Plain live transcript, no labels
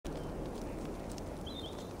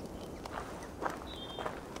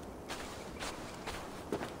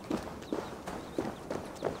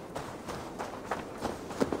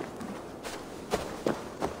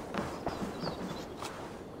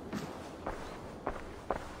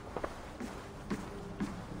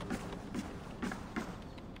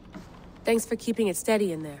Thanks for keeping it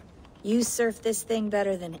steady in there. You surf this thing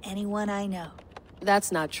better than anyone I know. That's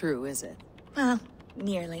not true, is it? Well,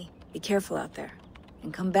 nearly. Be careful out there.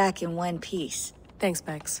 And come back in one piece. Thanks,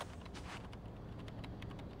 Bex.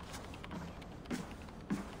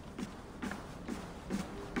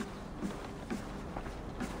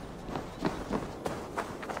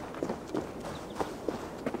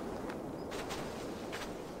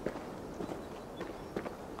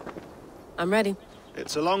 I'm ready.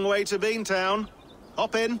 It's a long way to Beantown.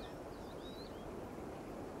 Hop in.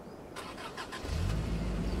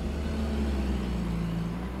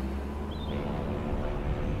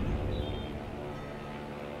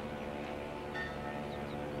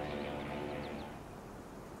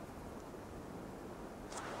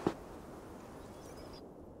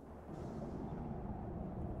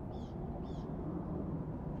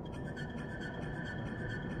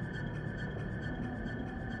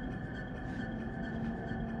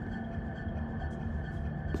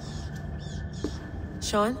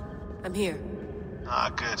 Sean, I'm here.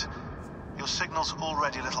 Ah, good. Your signal's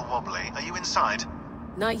already a little wobbly. Are you inside?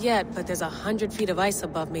 Not yet, but there's 100 feet of ice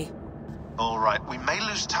above me. All right, we may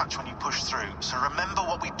lose touch when you push through, so remember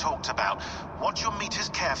what we talked about. Watch your meters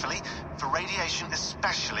carefully, for radiation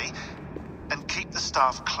especially, and keep the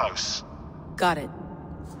staff close. Got it.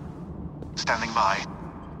 Standing by.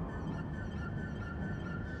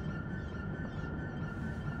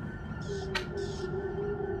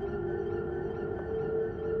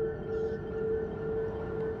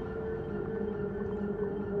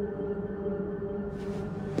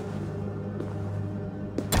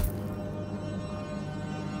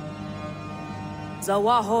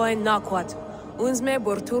 Zawaho en nakwat, unsme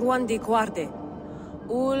borturwan di quarde.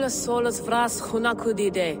 Ul solos vras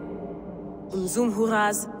hunakudide. Unzum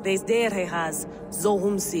huraz, vesderehaz,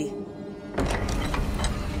 zohumsi.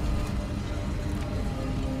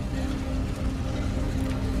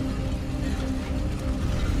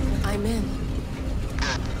 I'm in.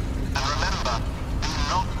 Good. And remember, do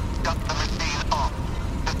not cut the machine off.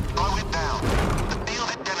 Just slow it down. The field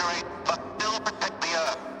it generates, but still protect the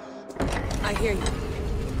Earth. I hear you.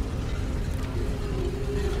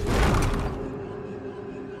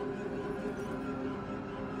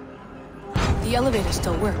 The elevator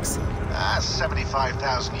still works.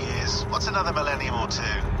 75,000 years. What's another millennium or two?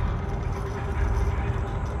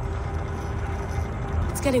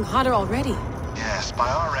 It's getting hotter already. Yes, by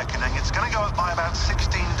our reckoning, it's gonna go up by about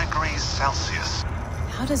 16 degrees Celsius.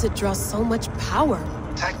 How does it draw so much power?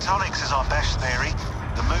 Tectonics is our best theory.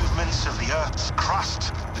 The movements of the Earth's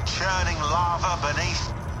crust, the churning lava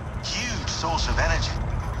beneath. Huge source of energy.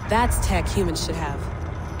 That's tech humans should have.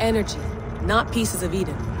 Energy, not pieces of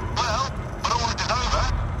Eden. Well, when all this is over,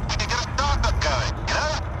 we can get a startup going, you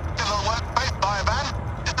know? Get a little workspace, buy a van,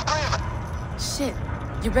 just the three of us. Shit,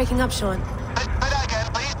 you're breaking up, Sean. Say that again,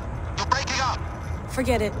 please. You're breaking up.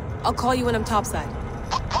 Forget it. I'll call you when I'm topside.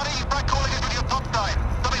 Why don't you try calling us with your top side?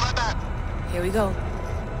 Something like that. Here we go.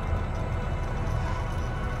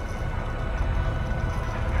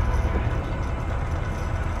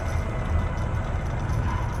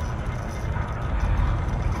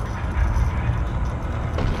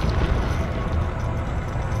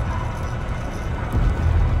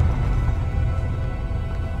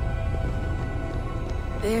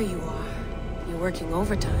 There you are. You're working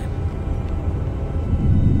overtime.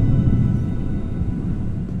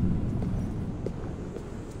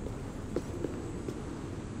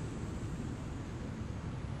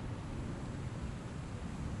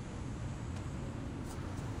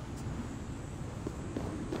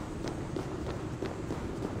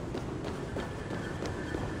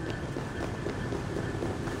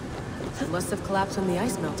 It must have collapsed when the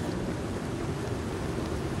ice melted.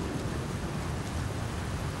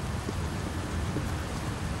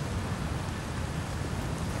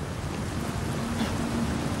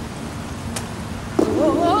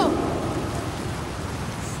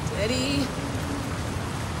 Steady.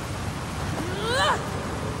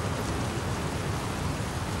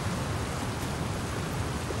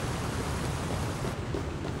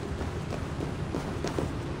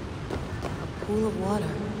 A pool of water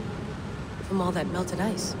from all that melted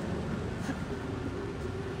ice.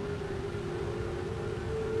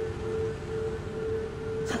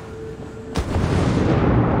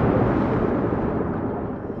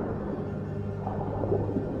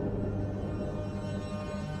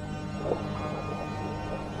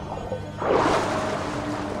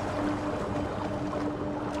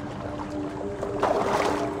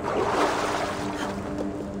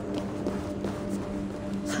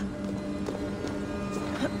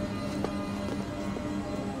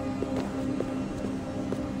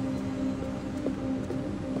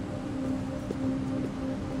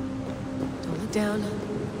 down.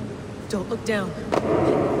 Don't look down.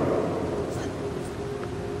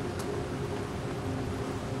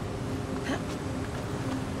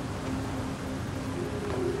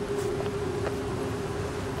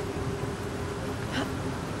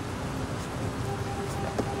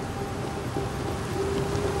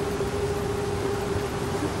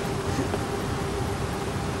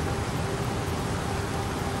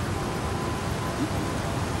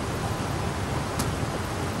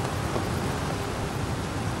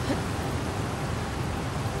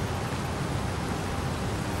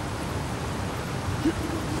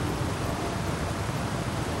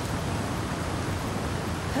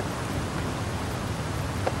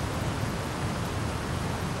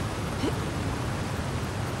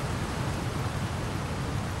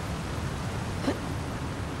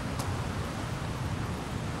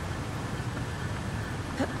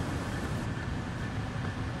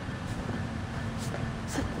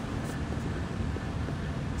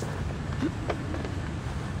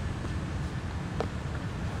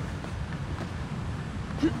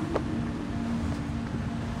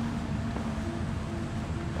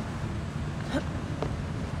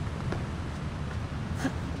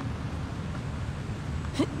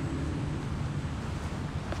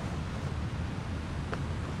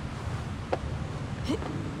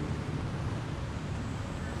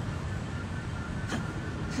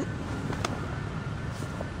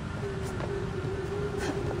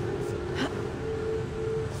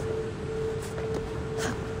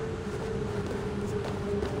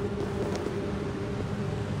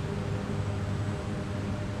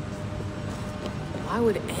 Why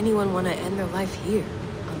would anyone want to end their life here,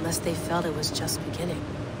 unless they felt it was just beginning?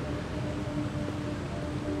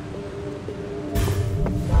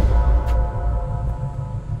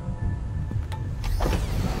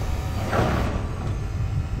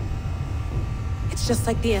 It's just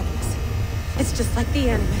like the Animus. It's just like the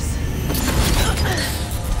Animus.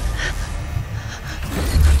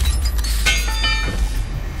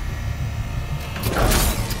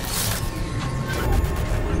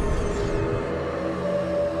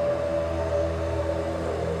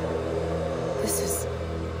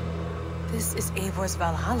 This is Eivor's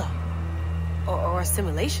Valhalla. Or a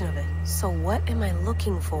simulation of it. So what am I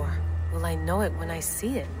looking for? Will I know it when I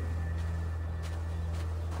see it?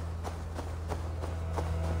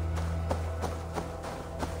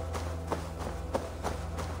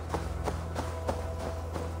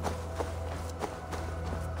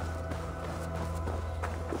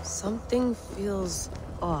 Something feels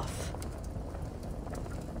off.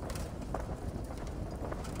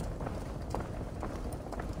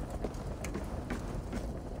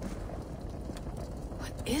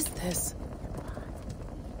 What is this?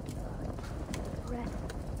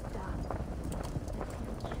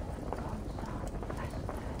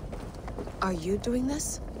 Are you doing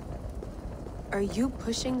this? Are you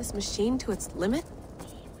pushing this machine to its limit? We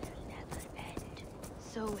will never end.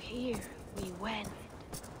 So here we went,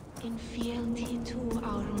 in fealty to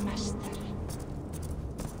our master.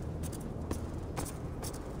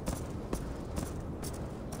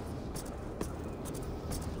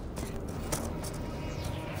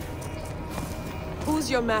 Who's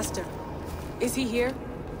your master? Is he here?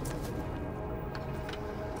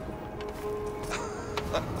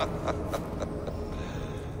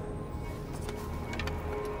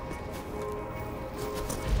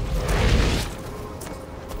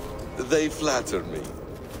 They flatter me.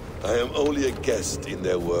 I am only a guest in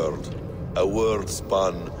their world. A world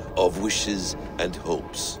spun of wishes and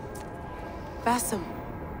hopes. Basim,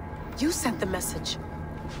 you sent the message.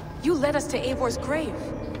 You led us to Eivor's grave.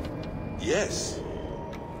 Yes.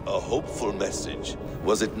 A hopeful message,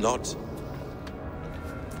 was it not?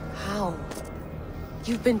 How?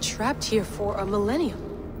 You've been trapped here for a millennium.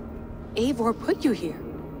 Eivor put you here.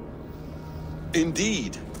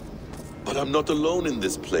 Indeed. But I'm not alone in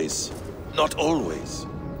this place. Not always.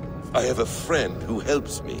 I have a friend who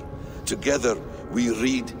helps me. Together, we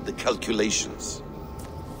read the calculations.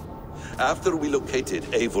 After we located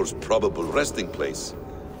Eivor's probable resting place,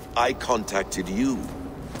 I contacted you.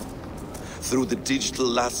 Through the digital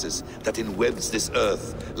lasses that enwebs this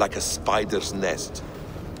earth like a spider's nest.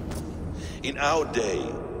 In our day,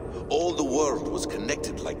 all the world was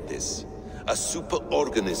connected like this. A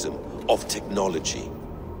superorganism of technology.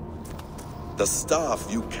 The staff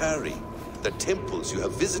you carry, the temples you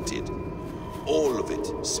have visited, all of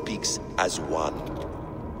it speaks as one.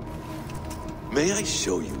 May I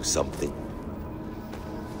show you something?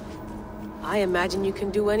 I imagine you can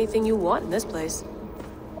do anything you want in this place.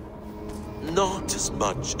 Not as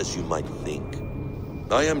much as you might think.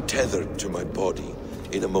 I am tethered to my body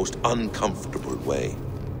in a most uncomfortable way.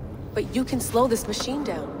 But you can slow this machine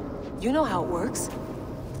down. You know how it works.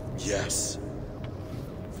 Yes.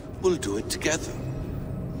 We'll do it together.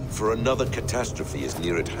 For another catastrophe is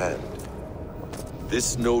near at hand.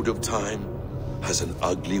 This node of time has an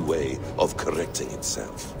ugly way of correcting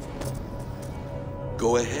itself.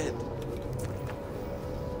 Go ahead.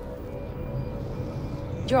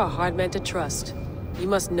 You're a hard man to trust. You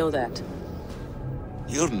must know that.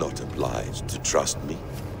 You're not obliged to trust me.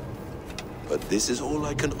 But this is all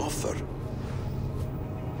I can offer.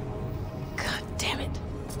 God damn it.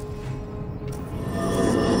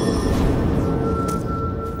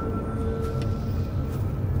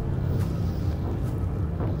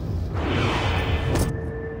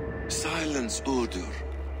 Silence, Udur.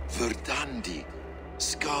 Verdandi.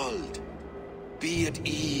 Skald. Be at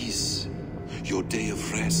ease. Your day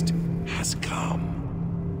of rest has come.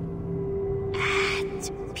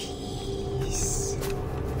 At peace.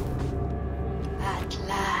 At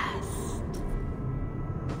last,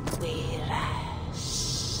 we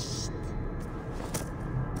rest.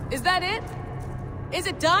 Is that it? Is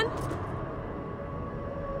it done?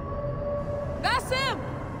 That's him!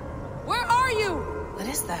 Where are you? What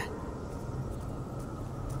is that?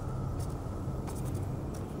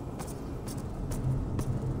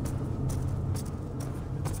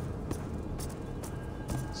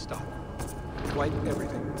 Stop. Wipe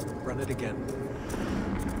everything. Run it again.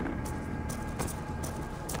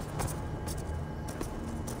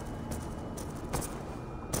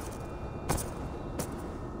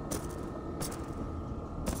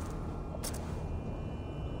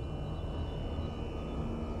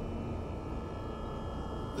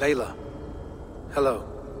 Layla. Hello.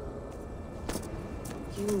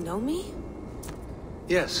 You know me?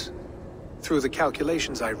 Yes. Through the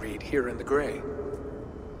calculations I read here in the gray.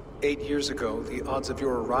 8 years ago, the odds of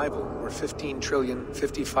your arrival were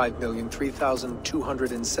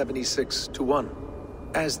 15,055,003,276 to 1.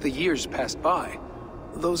 As the years passed by,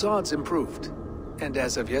 those odds improved. And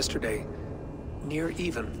as of yesterday, near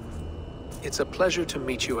even. It's a pleasure to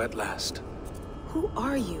meet you at last. Who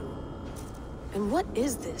are you? And what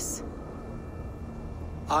is this?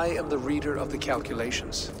 I am the reader of the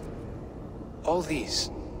calculations. All these,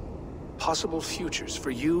 possible futures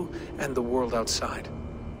for you and the world outside.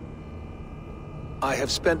 I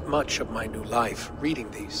have spent much of my new life reading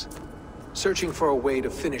these, searching for a way to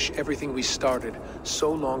finish everything we started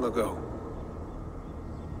so long ago.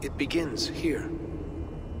 It begins here.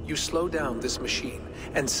 You slow down this machine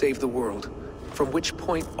and save the world, from which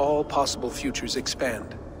point all possible futures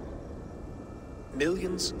expand.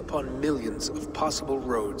 Millions upon millions of possible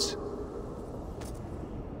roads.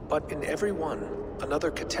 But in every one,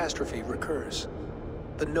 another catastrophe recurs.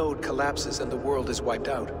 The node collapses and the world is wiped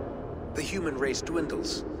out. The human race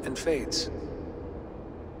dwindles and fades.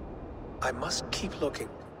 I must keep looking.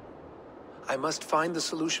 I must find the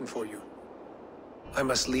solution for you. I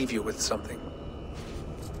must leave you with something.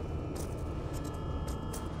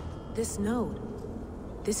 This node.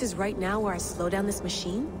 This is right now where I slow down this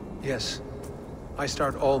machine? Yes. I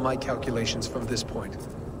start all my calculations from this point.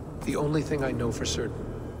 The only thing I know for certain.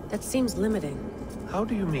 That seems limiting. How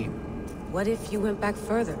do you mean? What if you went back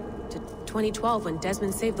further, to 2012 when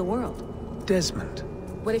Desmond saved the world? Desmond?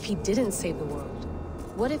 What if he didn't save the world?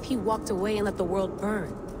 What if he walked away and let the world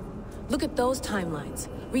burn? Look at those timelines.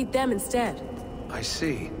 Read them instead. I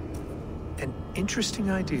see. An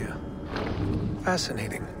interesting idea.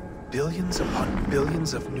 Fascinating. Billions upon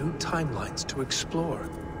billions of new timelines to explore.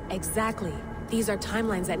 Exactly. These are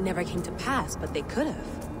timelines that never came to pass, but they could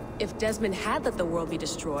have. If Desmond had let the world be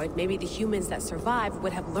destroyed, maybe the humans that survived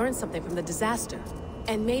would have learned something from the disaster.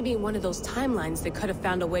 And maybe in one of those timelines they could have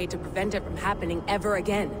found a way to prevent it from happening ever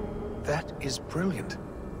again. That is brilliant.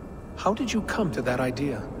 How did you come to that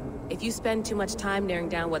idea? If you spend too much time narrowing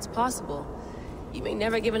down what's possible, you may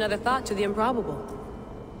never give another thought to the improbable.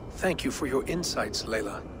 Thank you for your insights,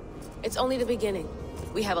 Layla. It's only the beginning.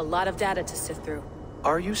 We have a lot of data to sift through.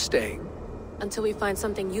 Are you staying? Until we find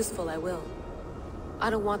something useful, I will. I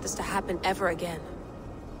don't want this to happen ever again.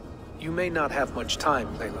 You may not have much time,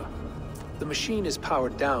 Layla. The machine is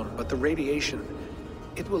powered down, but the radiation,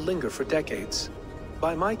 it will linger for decades.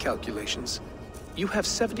 By my calculations, you have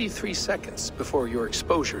 73 seconds before your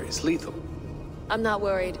exposure is lethal. I'm not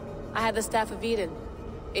worried. I have the Staff of Eden.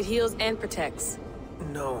 It heals and protects.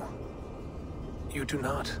 No. You do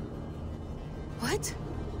not. What?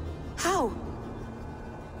 How?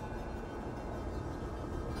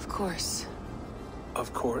 Of course.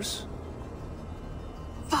 Of course.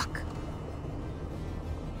 Fuck!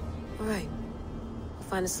 All right. We'll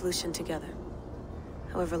find a solution together.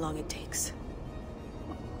 However long it takes.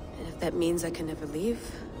 And if that means I can never leave,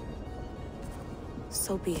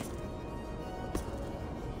 so be it.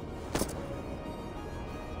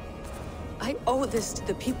 owe this to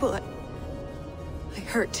the people I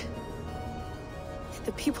hurt.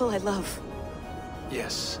 The people I love.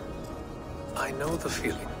 Yes. I know the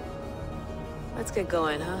feeling. Let's get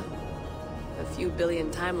going, huh? A few billion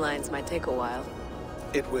timelines might take a while.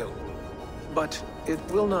 It will. But it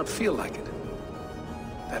will not feel like it.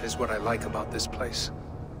 That is what I like about this place.